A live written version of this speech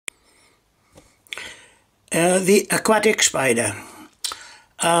The aquatic spider.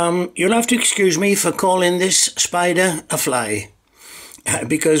 You'll have to excuse me for calling this spider a fly,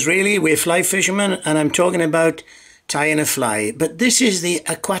 because really we're fly fishermen and I'm talking about tying a fly. But this is the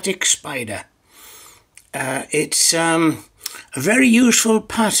aquatic spider. It's a very useful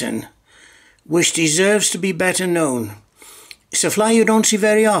pattern which deserves to be better known. It's a fly you don't see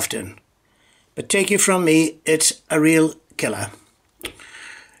very often, but take it from me, it's a real killer.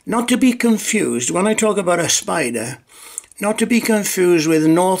 Not to be confused, when I talk about a spider, not to be confused with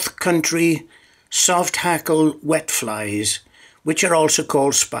North Country soft hackle wet flies, which are also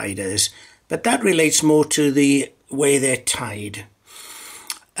called spiders, but that relates more to the way they're tied.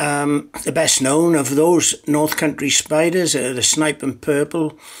 The best known of those North Country spiders are the snipe and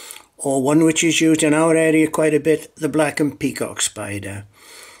purple, or one which is used in our area quite a bit, the black and peacock spider.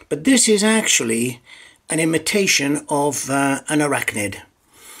 But this is actually an imitation of an arachnid.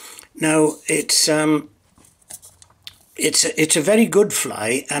 Now, it's a very good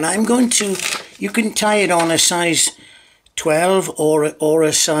fly, and I'm going to, you can tie it on a size 12 or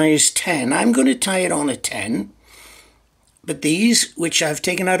a size 10. I'm going to tie it on a 10, but these, which I've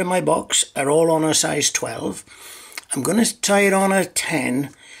taken out of my box, are all on a size 12. I'm going to tie it on a 10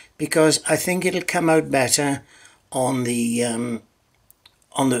 because I think it'll come out better on the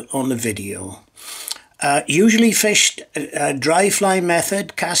video. Usually fished dry fly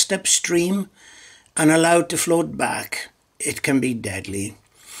method, cast upstream and allowed to float back. It can be deadly.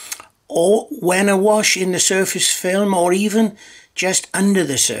 Or when awash in the surface film, or even just under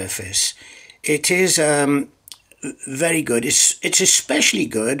the surface. It is very good. It's especially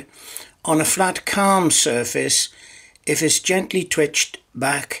good on a flat, calm surface if it's gently twitched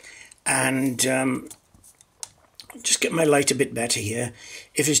back and just get my light a bit better here.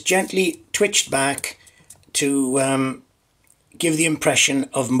 If it's gently twitched back to give the impression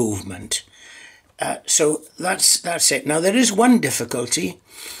of movement. So that's it. Now there is one difficulty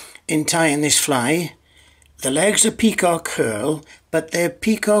in tying this fly. The legs are peacock herl, but they're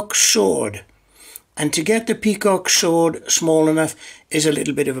peacock sword. And to get the peacock sword small enough is a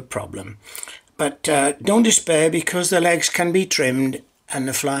little bit of a problem. But don't despair, because the legs can be trimmed and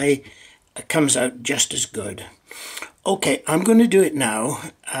the fly comes out just as good. Okay, I'm going to do it now.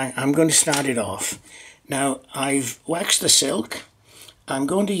 I'm going to start it off. Now, I've waxed the silk. I'm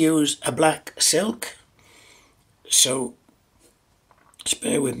going to use a black silk. So, just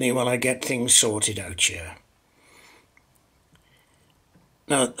bear with me while I get things sorted out here.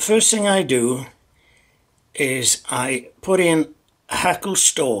 Now, the first thing I do is I put in a hackle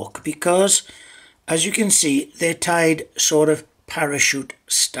stalk, because, as you can see, they're tied sort of parachute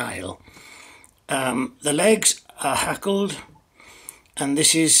style. The legs are hackled, and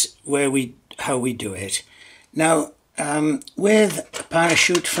this is how we do it. Now, with a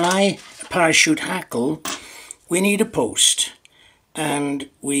parachute fly, a parachute hackle, we need a post, and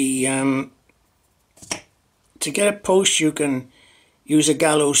to get a post you can use a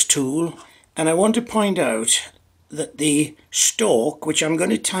gallows tool. And I want to point out that the stalk, which I'm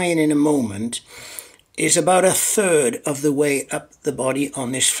going to tie in a moment, is about 1/3 of the way up the body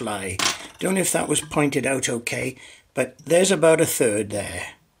on this fly. Don't know if that was pointed out okay, but there's about 1/3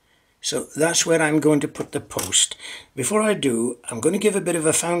 there. So that's where I'm going to put the post. Before I do, I'm going to give a bit of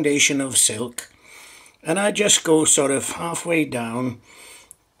a foundation of silk, and I just go sort of halfway down,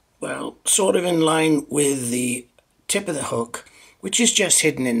 well, sort of in line with the tip of the hook, which is just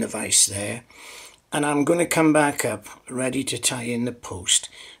hidden in the vise there, and I'm going to come back up ready to tie in the post.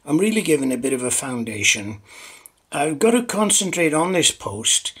 I'm really giving a bit of a foundation. I've got to concentrate on this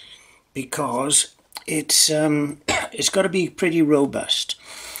post because it's got to be pretty robust.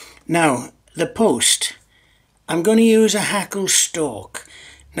 Now, the post, I'm going to use a hackle stalk.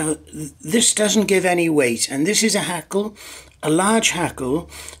 Now, this doesn't give any weight, and this is a hackle, a large hackle,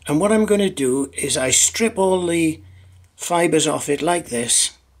 and what I'm going to do is I strip all the fibres off it like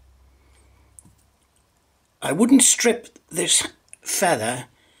this. I wouldn't strip this feather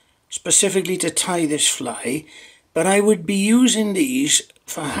specifically to tie this fly, but I would be using these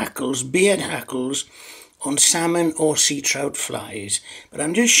for hackles, beard hackles, on salmon or sea trout flies. But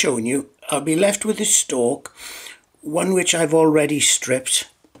I'm just showing you, I'll be left with this stalk, one which I've already stripped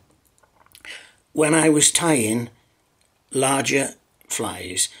when I was tying larger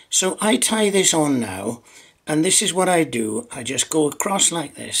flies. So I tie this on now, and this is what I do. I just go across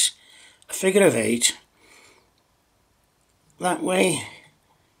like this, a figure of 8, that way,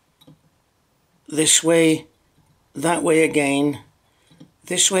 this way, that way again,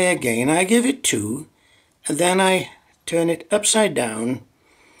 this way again. I give it 2, and then I turn it upside down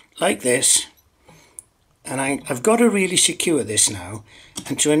like this, And I've got to really secure this now,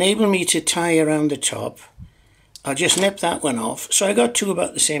 and to enable me to tie around the top, I'll just nip that one off. So I got two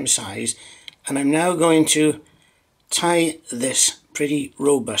about the same size, and I'm now going to tie this pretty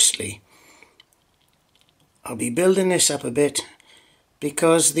robustly. I'll be building this up a bit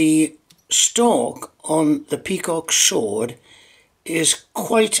because the stalk on the peacock sword is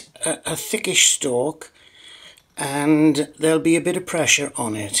quite a thickish stalk, and there'll be a bit of pressure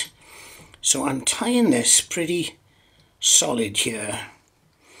on it. So I'm tying this pretty solid here.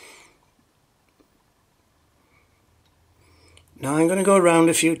 Now I'm going to go around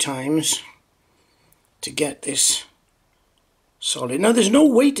a few times to get this solid. Now there's no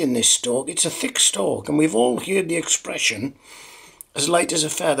weight in this stalk, it's a thick stalk, and we've all heard the expression, as light as a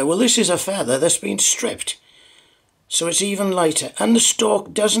feather. Well, this is a feather that's been stripped, so it's even lighter, and the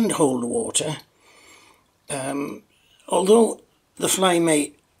stalk doesn't hold water. Although the fly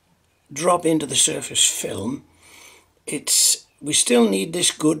may drop into the surface film, we still need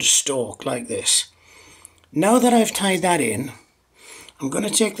this good stalk like this. Now that I've tied that in, I'm going to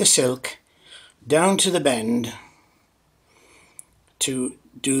take the silk down to the bend to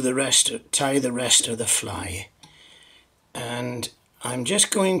do the rest, tie the rest of the fly. And I'm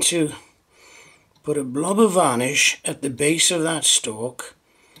just going to put a blob of varnish at the base of that stalk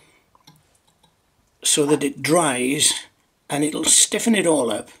so that it dries, and it'll stiffen it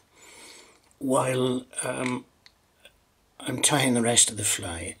all up while I'm tying the rest of the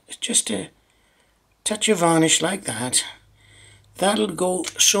fly. Just a touch of varnish like that. That'll go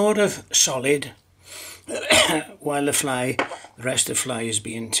sort of solid while the rest of the fly is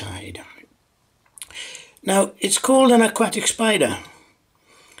being tied. Now, it's called an aquatic spider,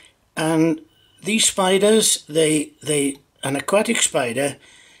 and these spiders, an aquatic spider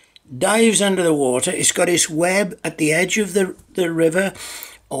dives under the water. It's got its web at the edge of the river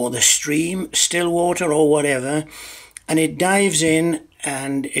or the stream, still water or whatever, and it dives in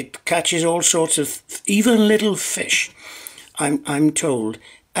and it catches all sorts of, even little fish, I'm told,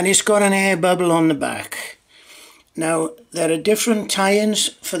 and it's got an air bubble on the back. Now there are different tie-ins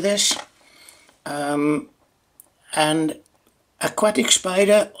for this, and aquatic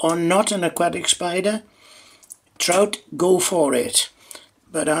spider or not an aquatic spider, trout go for it.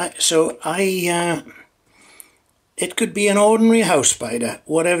 But it could be an ordinary house spider,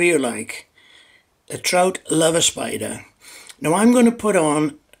 whatever you like. The trout love a spider. Now I'm going to put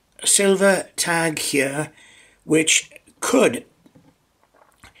on a silver tag here, which could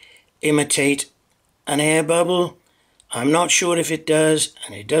imitate an air bubble. I'm not sure if it does,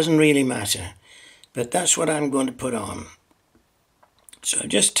 and it doesn't really matter. But that's what I'm going to put on. So I've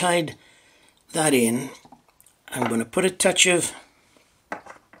just tied that in. I'm going to put a touch of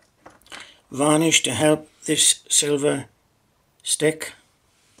varnish to help this silver stick.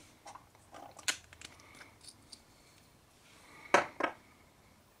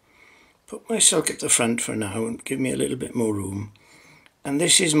 Put my silk at the front for now and give me a little bit more room. And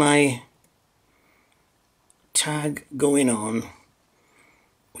this is my tag going on,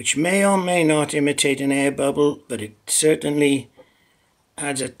 which may or may not imitate an air bubble, but it certainly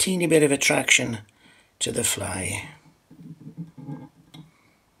adds a teeny bit of attraction to the fly.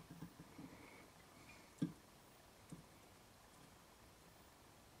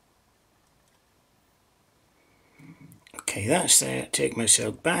 Okay, that's there. Take my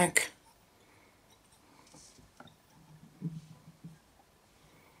silk back.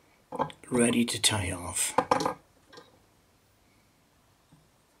 Ready to tie off.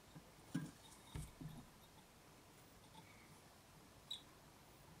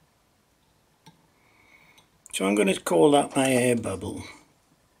 So I'm going to call that my air bubble.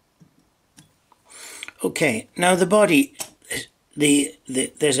 Okay, now the body,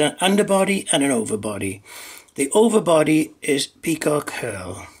 there's an underbody and an overbody. The overbody is peacock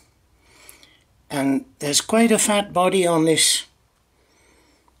herl, and there's quite a fat body on this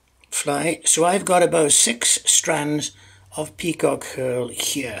fly, so I've got about 6 strands of peacock herl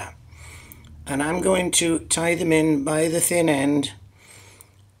here, and I'm going to tie them in by the thin end.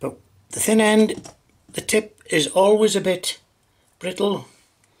 But the thin end, the tip is always a bit brittle,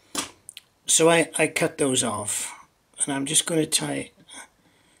 so I cut those off, and I'm just going to tie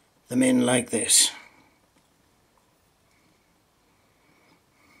them in like this.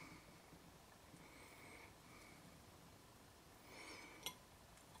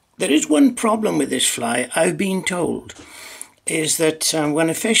 There is one problem with this fly, I've been told, is that when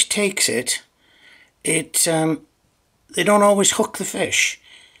a fish takes it, they don't always hook the fish.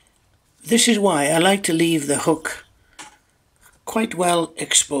 This is why I like to leave the hook quite well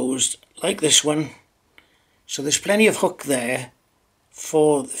exposed, like this one. So there's plenty of hook there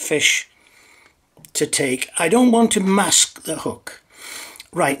for the fish to take. I don't want to mask the hook.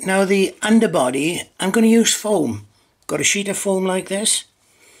 Right, now the underbody, I'm going to use foam. Got a sheet of foam like this,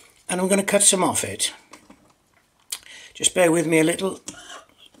 and I'm going to cut some off it. Just bear with me a little.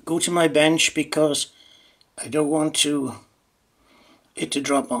 Go to my bench because I don't want it to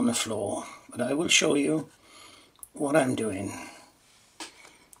drop on the floor. But I will show you what I'm doing.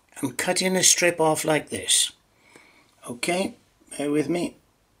 I'm cutting a strip off like this. Okay, bear with me.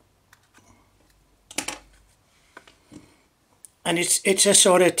 And it's a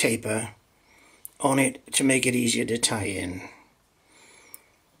sort of taper on it to make it easier to tie in.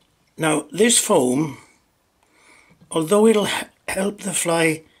 Now this foam, although it'll help the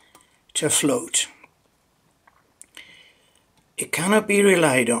fly to float, it cannot be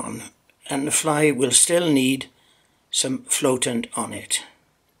relied on, and the fly will still need some floatant on it.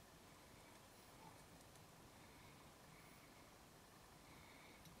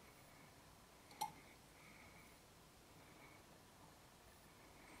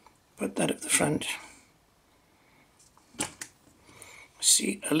 Put that at the front.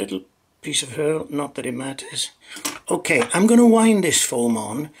 See, a little piece of herl, not that it matters. Okay, I'm going to wind this foam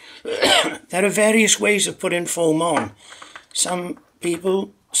on. There are various ways of putting foam on. Some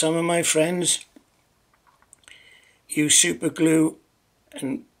people, some of my friends, use super glue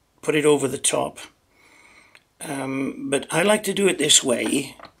and put it over the top. But I like to do it this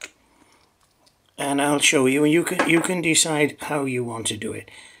way, and I'll show you, and you can decide how you want to do it.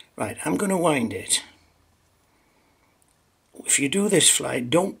 Right, I'm going to wind it. If you do this fly,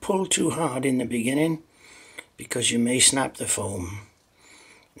 don't pull too hard in the beginning because you may snap the foam.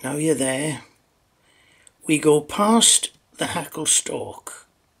 Now you're there. We go past the hackle stalk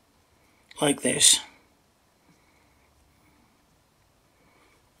like this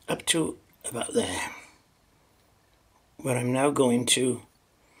up to about there, where I'm now going to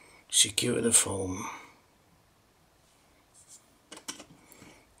secure the foam.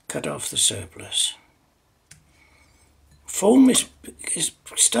 Cut off the surplus. Foam is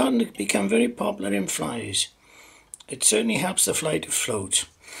starting to become very popular in flies. It certainly helps the fly to float.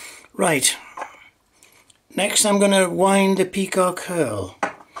 Right, next I'm going to wind the peacock herl.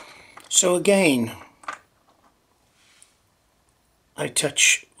 So again, I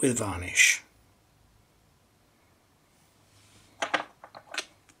touch with varnish.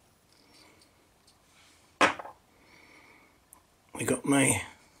 I got my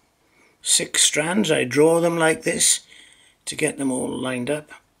 6 strands. I draw them like this to get them all lined up,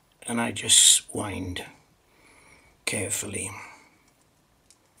 and I just wind carefully.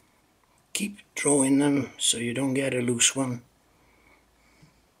 Keep drawing them so you don't get a loose one.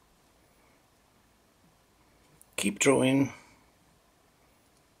 Keep drawing.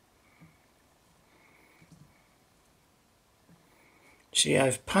 See,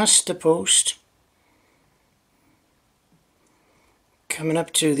 I've passed the post, coming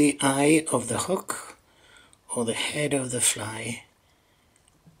up to the eye of the hook or the head of the fly,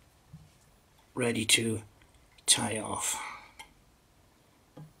 ready to tie off.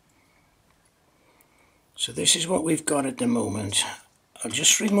 So this is what we've got at the moment. I'll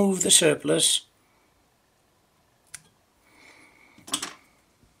just remove the surplus.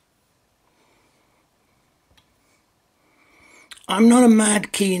 I'm not a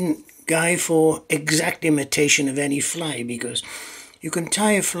mad keen guy for exact imitation of any fly, because you can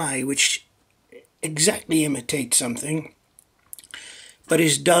tie a fly which exactly imitates something but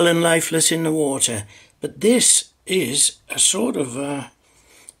is dull and lifeless in the water. But this is a sort of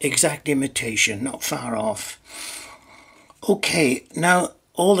exact imitation, not far off. Okay, now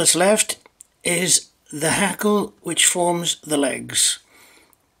all that's left is the hackle which forms the legs,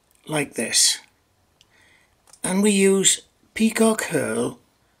 like this. And we use peacock herl,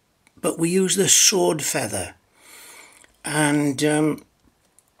 but we use the sword feather. And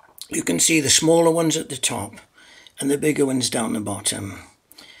you can see the smaller ones at the top and the bigger ones down the bottom.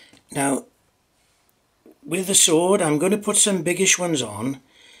 Now, with the sword, I'm going to put some biggish ones on,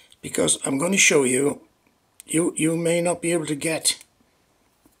 because I'm going to show you, you may not be able to get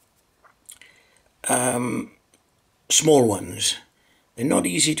small ones. They're not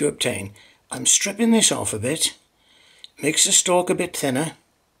easy to obtain. I'm stripping this off a bit, makes the stalk a bit thinner,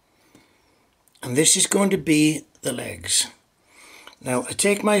 and this is going to be the legs. Now I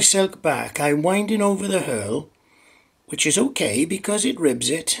take my silk back, I'm winding over the herl, which is okay because it ribs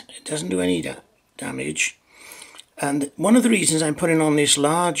it, it doesn't do any damage. And one of the reasons I'm putting on this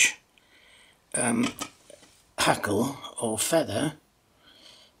large hackle or feather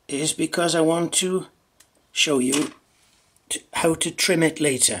is because I want to show you how to trim it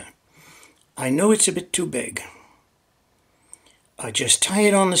later. I know it's a bit too big. I just tie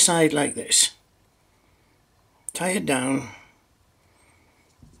it on the side like this, tie it down.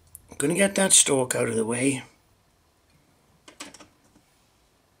 I'm going to get that stalk out of the way.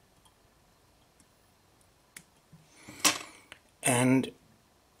 And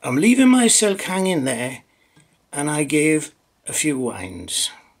I'm leaving my silk hanging there, and I gave a few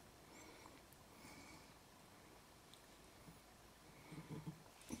winds.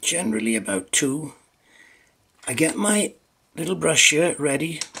 Generally about 2. I get my little brush here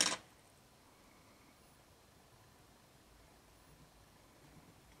ready.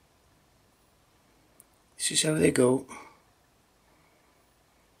 This is how they go,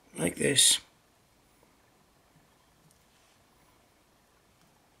 like this.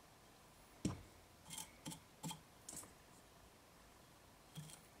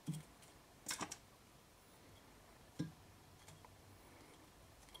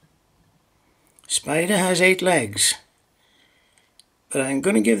 Spider has 8 legs, but I'm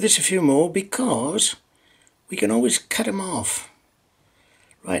going to give this a few more because we can always cut them off.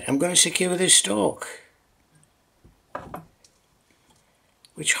 Right, I'm going to secure this stalk,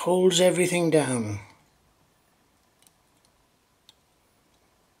 which holds everything down.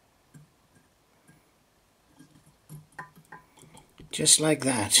 Just like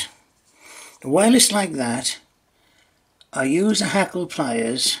that. And while it's like that, I use the hackle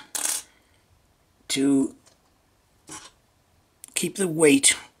pliers to keep the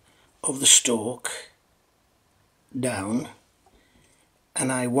weight of the stalk down, and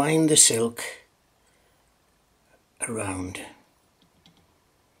I wind the silk around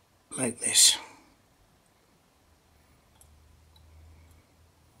like this.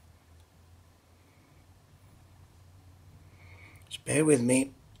 Just bear with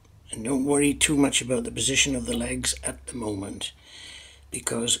me and don't worry too much about the position of the legs at the moment,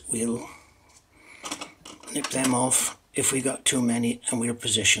 because we'll nip them off if we got too many, and we'll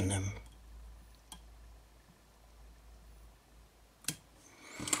position them.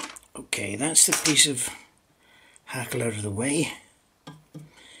 Okay, that's the piece of hackle out of the way.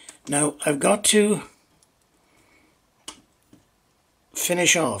 Now I've got to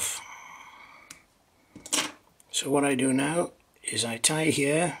finish off. So what I do now is I tie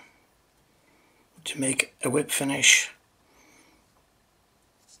here to make a whip finish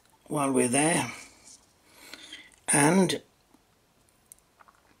while we're there, and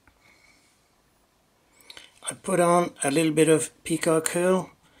I put on a little bit of peacock curl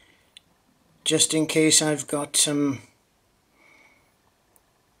just in case I've got some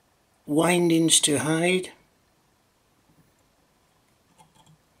windings to hide.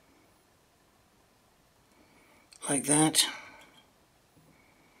 Like that.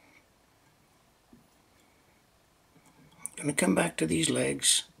 I'm going to come back to these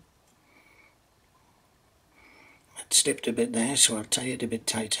legs. It slipped a bit there, so I'll tie it a bit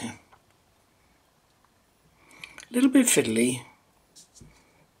tighter. A little bit fiddly,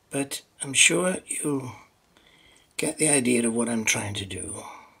 but I'm sure you'll get the idea of what I'm trying to do.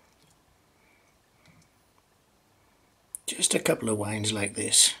 Just a couple of winds like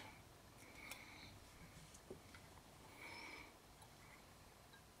this.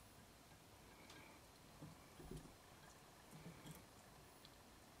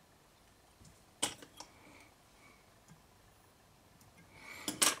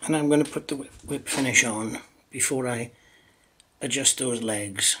 And I'm going to put the whip finish on before I adjust those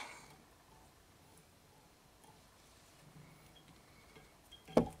legs.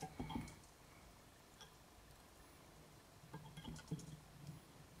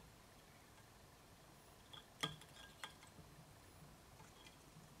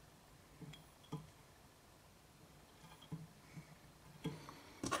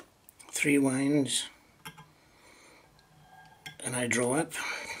 Three winds, and I draw up.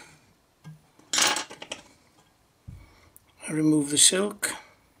 I remove the silk.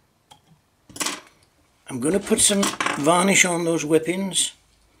 I'm going to put some varnish on those whippings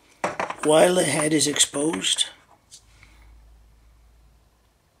while the head is exposed.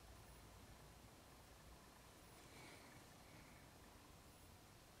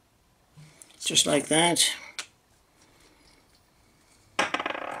 Just like that.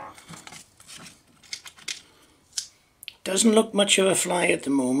 Doesn't look much of a fly at the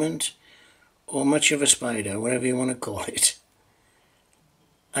moment, or much of a spider, whatever you want to call it.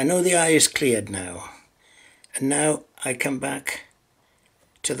 I know the eye is cleared now, and now I come back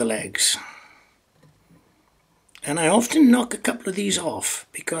to the legs. And I often knock a couple of these off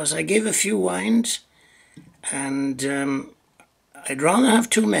because I give a few winds, and I'd rather have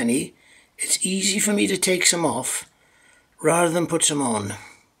too many. It's easy for me to take some off rather than put some on.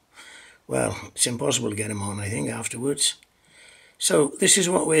 Well, it's impossible to get them on, I think, afterwards. So this is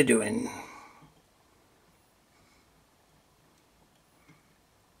what we're doing.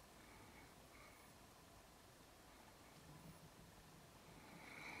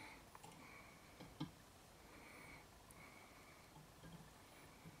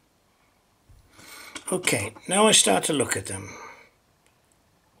 Okay, now I start to look at them.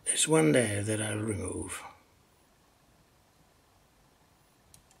 There's one there that I'll remove.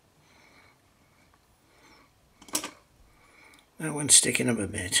 That one's sticking up a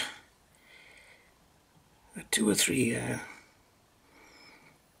bit. Two or three, a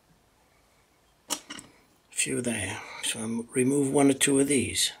few there. So I'll remove one or two of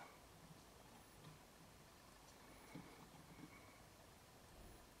these.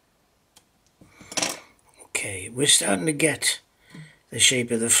 Okay, we're starting to get the shape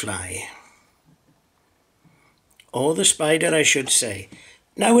of the fly. Or the spider, I should say.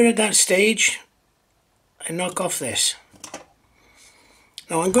 Now we're at that stage, I knock off this.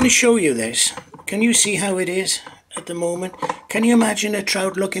 Now I'm going to show you this. Can you see how it is at the moment? Can you imagine a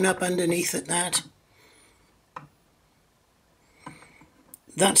trout looking up underneath at that?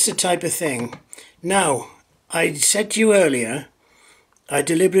 That's the type of thing. Now, I said to you earlier, I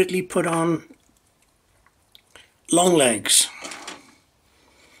deliberately put on long legs.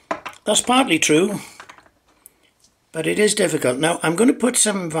 That's partly true, but it is difficult. Now, I'm going to put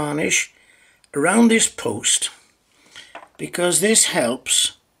some varnish around this post because this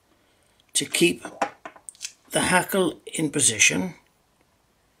helps to keep the hackle in position,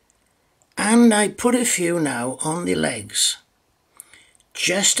 and I put a few now on the legs.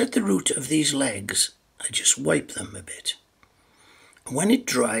 Just at the root of these legs, I just wipe them a bit. And when it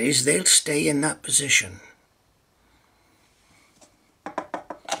dries, they'll stay in that position.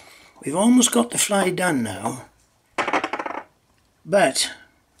 We've almost got the fly done now, but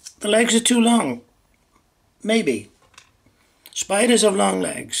the legs are too long. Maybe. Spiders have long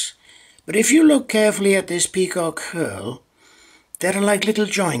legs. But if you look carefully at this peacock herl, there are like little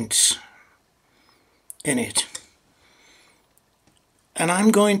joints in it. And I'm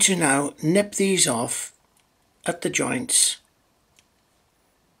going to now nip these off at the joints.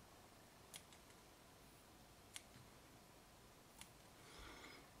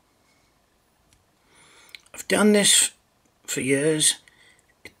 I've done this for years.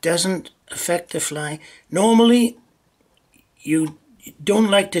 It doesn't affect the fly. Normally, you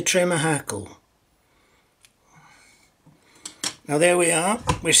don't like to trim a hackle. Now there we are.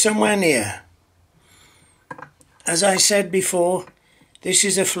 We're somewhere near. As I said before, this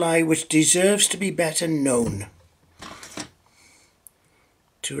is a fly which deserves to be better known.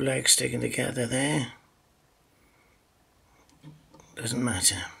 Two legs sticking together there. Doesn't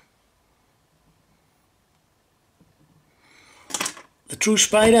matter. The true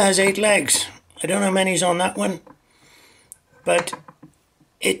spider has 8 legs. I don't know how many's on that one, but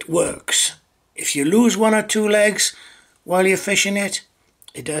it works. If you lose 1 or 2 legs while you're fishing it,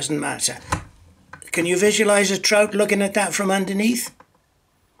 it doesn't matter. Can you visualize a trout looking at that from underneath?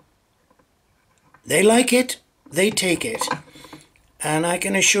 They like it, they take it. And I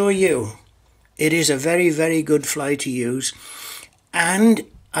can assure you, it is a very, very good fly to use. And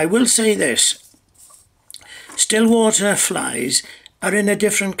I will say this, stillwater flies are in a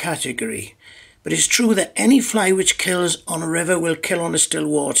different category. But it's true that any fly which kills on a river will kill on a still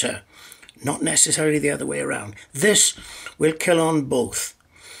water, not necessarily the other way around. This will kill on both.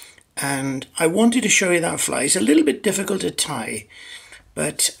 And I wanted to show you that fly. It's a little bit difficult to tie,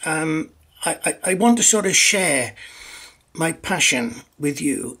 but I want to sort of share my passion with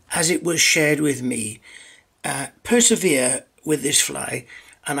you as it was shared with me. Persevere with this fly,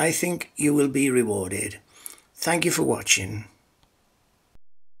 and I think you will be rewarded. Thank you for watching.